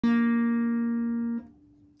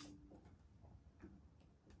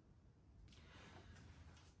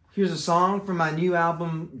Here's a song from my new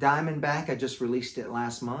album, Diamondback. I just released it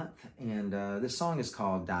last month, and this song is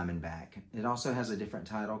called Diamondback. It also has a different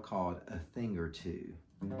title called A Thing or Two.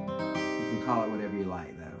 You can call it whatever you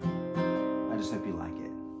like, though. I just hope you like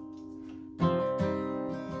it.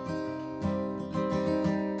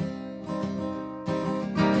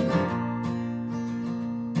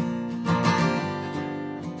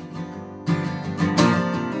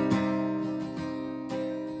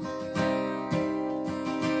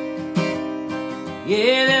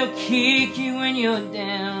 Yeah, they'll kick you when you're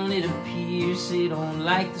down. It appears they don't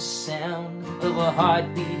like the sound of a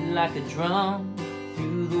heartbeat like a drum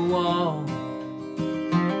through the wall.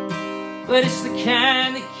 But it's the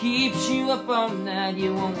kind that keeps you up all night.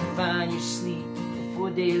 You won't find your sleep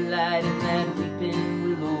before daylight. And that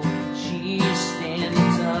weeping willow, she's standing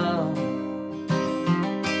tall.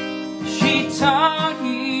 She taught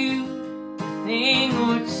you a thing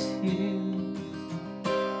or two.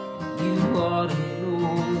 You ought to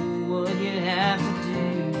what you have to do.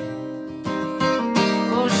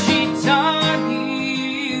 Oh, she taught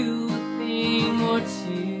you a thing or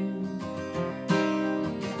two.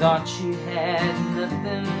 Thought you had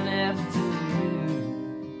nothing left to lose.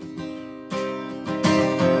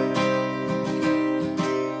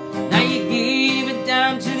 Now you gave it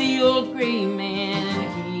down to the old gray man,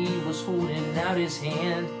 and he was holding out his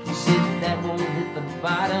hand. He said that won't hit the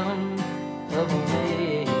bottom of a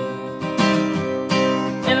wave.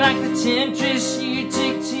 And like the temptress, you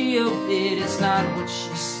take to your bed. It's not what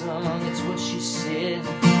she sung, it's what she said.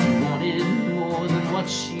 You wanted more than what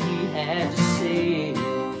she had to say.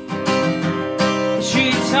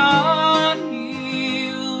 She taught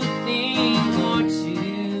you a thing or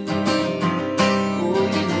two. Oh,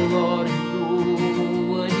 you ought to know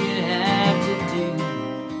what you have to do.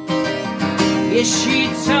 Yes, she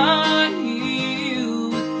taught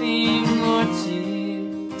you a thing or two.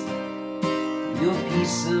 Your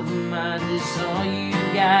peace of mind is all you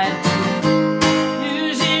got.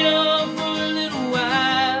 Lose it all for a little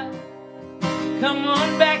while. Come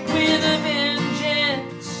on back with a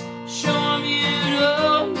vengeance. Show 'em you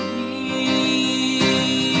don't need.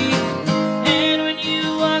 And when you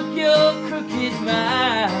walk your crooked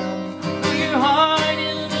mile, throw your heart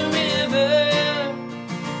in the river.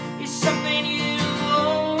 It's something you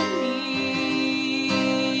won't need.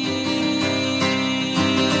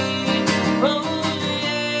 Oh,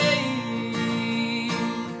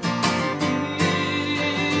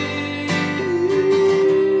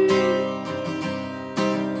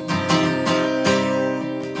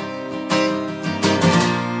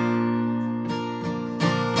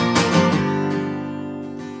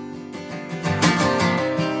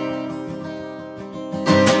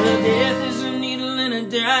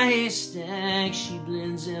 dry haystack, she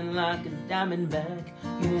blends in like a diamondback.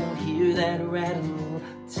 You won't hear that rattle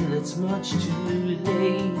till it's much too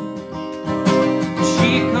late.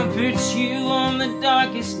 She comforts you on the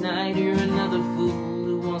darkest night. You're another fool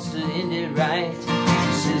who wants to end it right.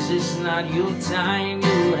 She says it's not your time,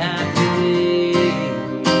 you'll have to wait.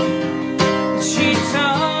 She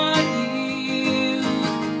taught you a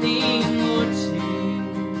thing or two.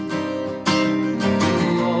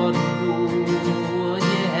 You ought to know what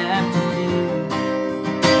you have to do.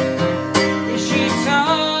 She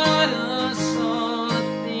taught us all a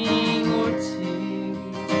thing or two.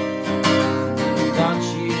 Thought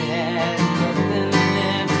you had nothing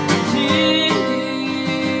left to do.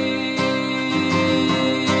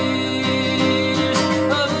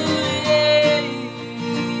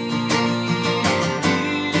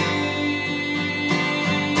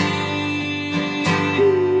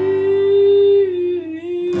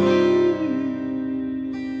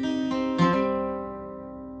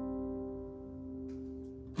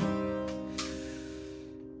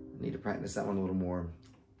 Need to practice that one a little more.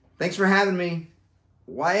 Thanks for having me.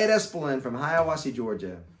 Wyatt Espalin from Hiawassee,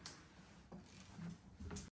 Georgia.